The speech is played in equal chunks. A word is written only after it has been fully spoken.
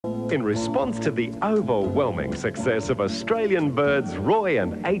In response to the overwhelming success of Australian birds Roy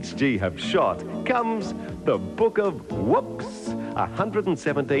and HG have shot, comes the Book of Whoops.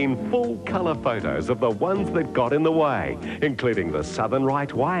 117 full-colour photos of the ones that got in the way, including the southern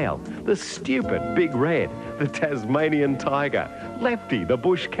right whale, the stupid big red, the Tasmanian tiger, Lefty the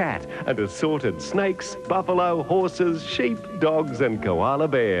bush cat, and assorted snakes, buffalo, horses, sheep, dogs and koala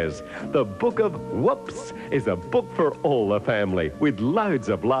bears. The Book of Whoops is a book for all the family, with loads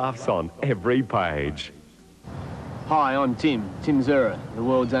of laughs on every page. Hi, I'm Tim Zura, the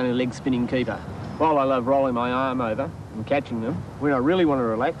world's only leg-spinning keeper. While I love rolling my arm over and catching them, when I really want to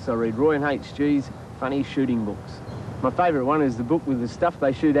relax, I read Roy and HG's funny shooting books. My favourite one is the book with the stuff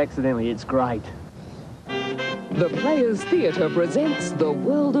they shoot accidentally. It's great. The Players Theatre presents The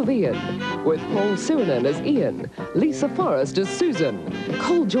World of Ian, with Paul Sirenen as Ian, Lisa Forrest as Susan,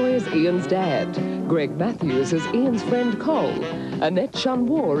 Cole Joy as Ian's dad, Greg Matthews as Ian's friend Cole, Annette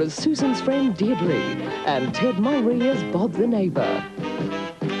Chunwar as Susan's friend Deirdre, and Ted Mulry as Bob the neighbour.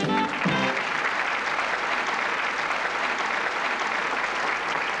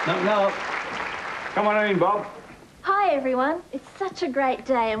 No. Come on in, Bob. Hi, everyone. It's such a great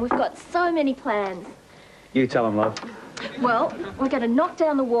day and we've got so many plans. You tell them, love. Well, we're going to knock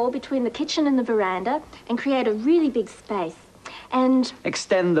down the wall between the kitchen and the veranda and create a really big space. And...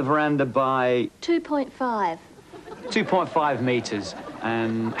 extend the veranda by... 2.5. 2.5 metres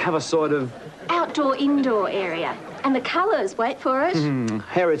and have a sort of... outdoor-indoor area. And the colours, wait for it.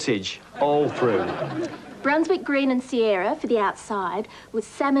 Heritage all through. Brunswick green and Sierra for the outside with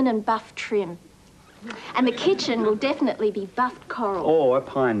salmon and buff trim. And the kitchen will definitely be buffed coral. Or a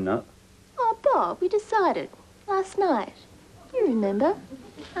pine nut. Oh, Bob, we decided last night. You remember?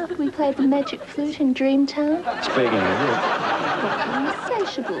 After we played the magic flute in Dreamtown. Speaking of You're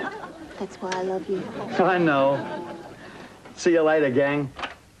insatiable. That's why I love you. it. I know. See you later, gang.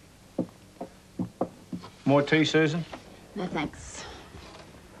 More tea, Susan? No, thanks.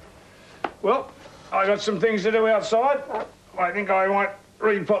 Well, I got some things to do outside. I think I might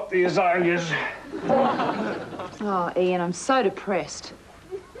repot the azaleas. Oh, Ian, I'm so depressed.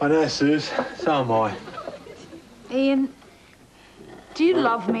 I know, Suze. So am I. Ian, do you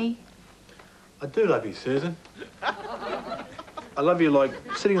love me? I do love you, Susan. I love you like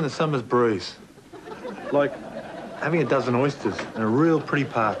sitting in the summer's breeze. Like having a dozen oysters in a real pretty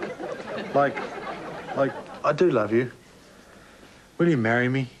park. Like, I do love you. Will you marry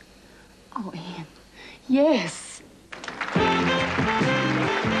me? Oh, Ian, yes.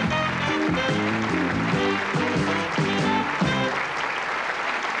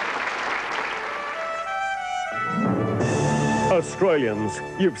 Australians,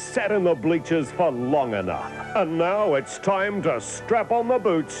 you've sat in the bleachers for long enough. And now it's time to strap on the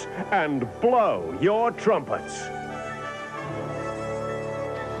boots and blow your trumpets.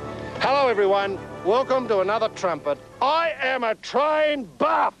 Hello, everyone. Welcome to another trumpet. I am a train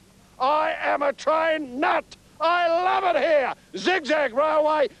buff. I am a train nut. I love it here. Zig Zag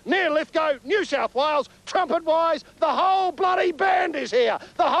Railway, near Lithgow, New South Wales. Trumpet-wise, the whole bloody band is here.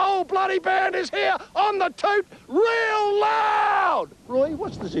 The whole bloody band is here on the toot, real loud. Roy,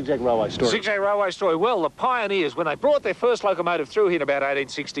 what's the Zig Zag Railway story? Zig Zag Railway story. Well, the pioneers, when they brought their first locomotive through here in about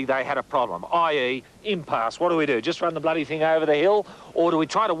 1860, they had a problem, i.e. impasse. What do? Just run the bloody thing over the hill? Or do we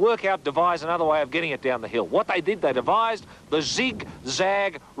try to work out, devise another way of getting it down the hill? What they did, they devised the Zig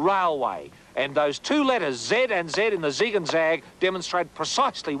Zag Railway. And those two letters, Z and Z in the Zig and Zag, demonstrate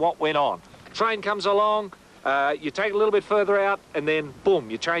precisely what went on. Train comes along, you take it a little bit further out, and then,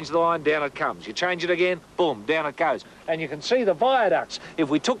 boom, you change the line, down it comes. You change it again, boom, down it goes. And you can see the viaducts. If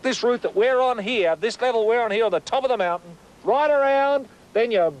we took this route that we're on here, this level we're on here, on the top of the mountain, right around,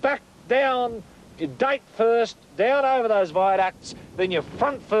 then you back down, you date first, down over those viaducts, then you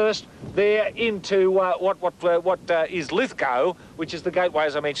front first there into what is Lithgow, which is the gateway,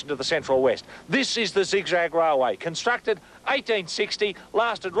 as I mentioned, to the Central West. This is the Zig Zag Railway, constructed 1860,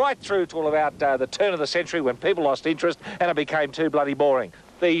 lasted right through till about the turn of the century when people lost interest and it became too bloody boring.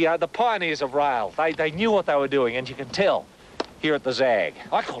 The pioneers of rail, they knew what they were doing, and you can tell here at the Zag.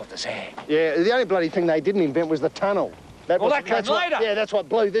 I call it the Zag. Yeah, the only bloody thing they didn't invent was the tunnel. That came later. Yeah, that's what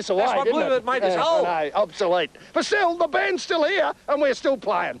blew this away, That's what blew it, made this hole. No, obsolete. But still, the band's still here, and we're still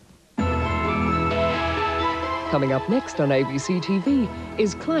playing. Coming up next on ABC TV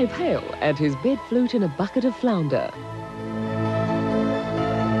is Clive Hale and his bed flute in a bucket of flounder.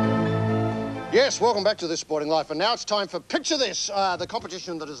 Yes, welcome back to This Sporting Life. And now it's time for Picture This, the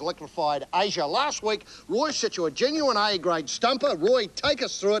competition that has electrified Asia. Last week, Roy set you a genuine A-grade stumper. Roy, take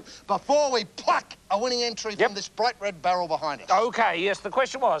us through it before we pluck a winning entry from this bright red barrel behind us. OK, yes, the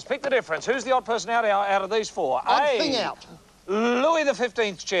question was, pick the difference. Who's the odd person out of these four? Odd thing out. Louis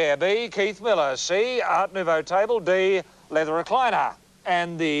XV chair. B, Keith Miller. C, Art Nouveau table. D, leather recliner.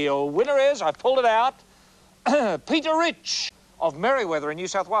 And the winner is, I pulled it out, Peter Rich of Merriweather in New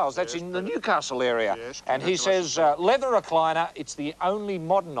South Wales. That's in the Newcastle area. Yes, and he says, leather recliner, it's the only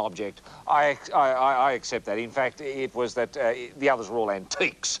modern object. I accept that. In fact, it was that the others were all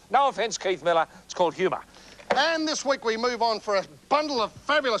antiques. No offence, Keith Miller, it's called humour. And this week we move on for a bundle of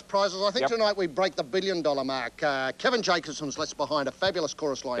fabulous prizes. I think tonight we break the $1 billion mark. Kevin Jacobson's left behind a fabulous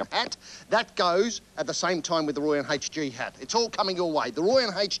Chorus Line hat. That goes at the same time with the Roy and HG hat. It's all coming your way. The Roy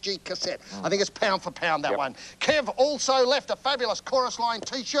and HG cassette. I think it's pound for pound, that one. Kev also left a fabulous Chorus Line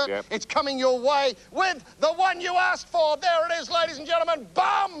T-shirt. It's coming your way with the one you asked for. There it is, ladies and gentlemen.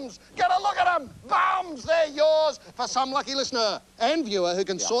 Bums! Get a look at them. Bums! They're yours for some lucky listener and viewer who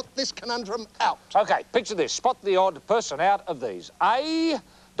can sort this conundrum out. OK, picture this. Spot the odd person out of these. A,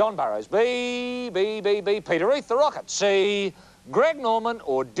 Don Burrows. B, Peter Heath, the Rocket. C, Greg Norman.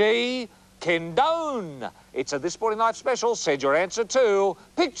 Or D, Ken Doan. It's a This Sporting Life special. Send your answer to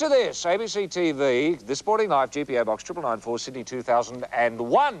Picture This, ABC TV, This Sporting Life, GPO Box 9994, Sydney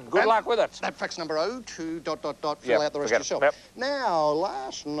 2001. Good luck with it. That fax number 02... Fill out the rest yourself. Now,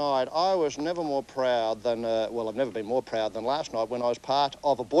 last night, I was never more proud than... well, I've never been more proud than last night when I was part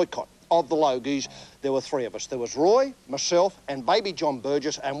of a boycott of the Logies. There were 3 of us. There was Roy, myself and baby John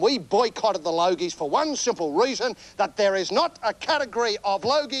Burgess, and we boycotted the Logies for one simple reason, that there is not a category of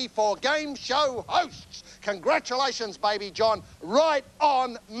Logie for game show hosts. Congratulations, baby John. Right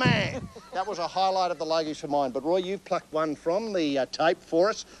on, man. That was a highlight of the Logies for mine. But, Roy, you've plucked one from the tape for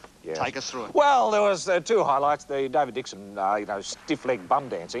us. Yes. Take us through it. Well, there was 2 highlights. The David Dixon, you know, stiff-leg bum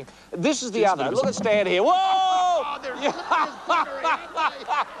dancing. This is the other. Look at Stan here. Whoa! Oh,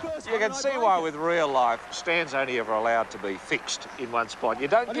 you can see why with real life, Stan's only ever allowed to be fixed in one spot. You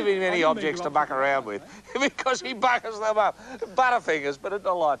don't give him any objects to muck around with because he buckers them up. Butterfingers, but a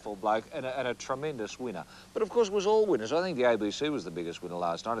delightful bloke and a tremendous winner. But, of course, it was all winners. I think the ABC was the biggest winner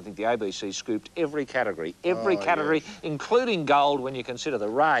last night. I think the ABC scooped every category, including gold when you consider the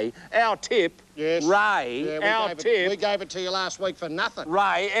Ray. Our tip, Ray, our tip. We gave it to you last week for nothing.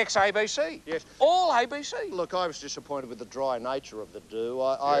 Ray, ex-ABC. Yes. All ABC. Look, I was disappointed with the dry nature of the do.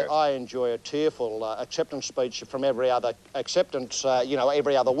 I enjoy a tearful acceptance speech from every other acceptance, you know,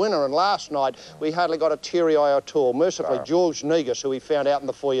 every other winner. And last night, we hardly got a teary-eye at all. Mercifully, George Negus, who we found out in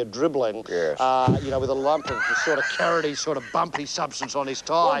the foyer dribbling, you know, with a lump of the sort of carroty, sort of bumpy substance on his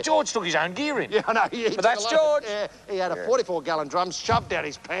tie. Well, George took his own gear in. Yeah, I know. But that's George. Yeah, he had a 44-gallon drum shoved down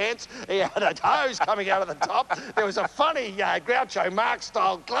his pants. He had a hose coming out of the top. There was a funny Groucho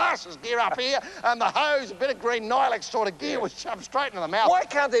Marx-style glasses gear up here, and the hose, a bit of green Nilex sort of gear, was shoved straight into the mouth. Why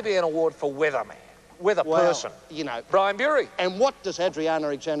can't there be an award for weatherman? Weather person. You know. Brian Bury. And what does Adriana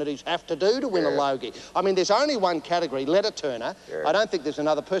Xanades have to do to win a Logie? I mean, there's only one category, letter turner. I don't think there's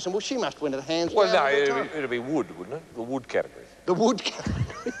another person. Well, she must win it hands down. Well, no, it'd be wood, wouldn't it? The wood category. The wood category?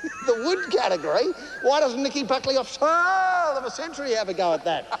 The wood category? Why doesn't Nicky Buckley of Soul of a Century have a go at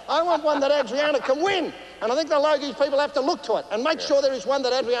that? I want one that Adriana can win. And I think the Logies people have to look to it and make sure there is one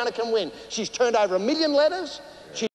that Adriana can win. She's turned over 1 million letters.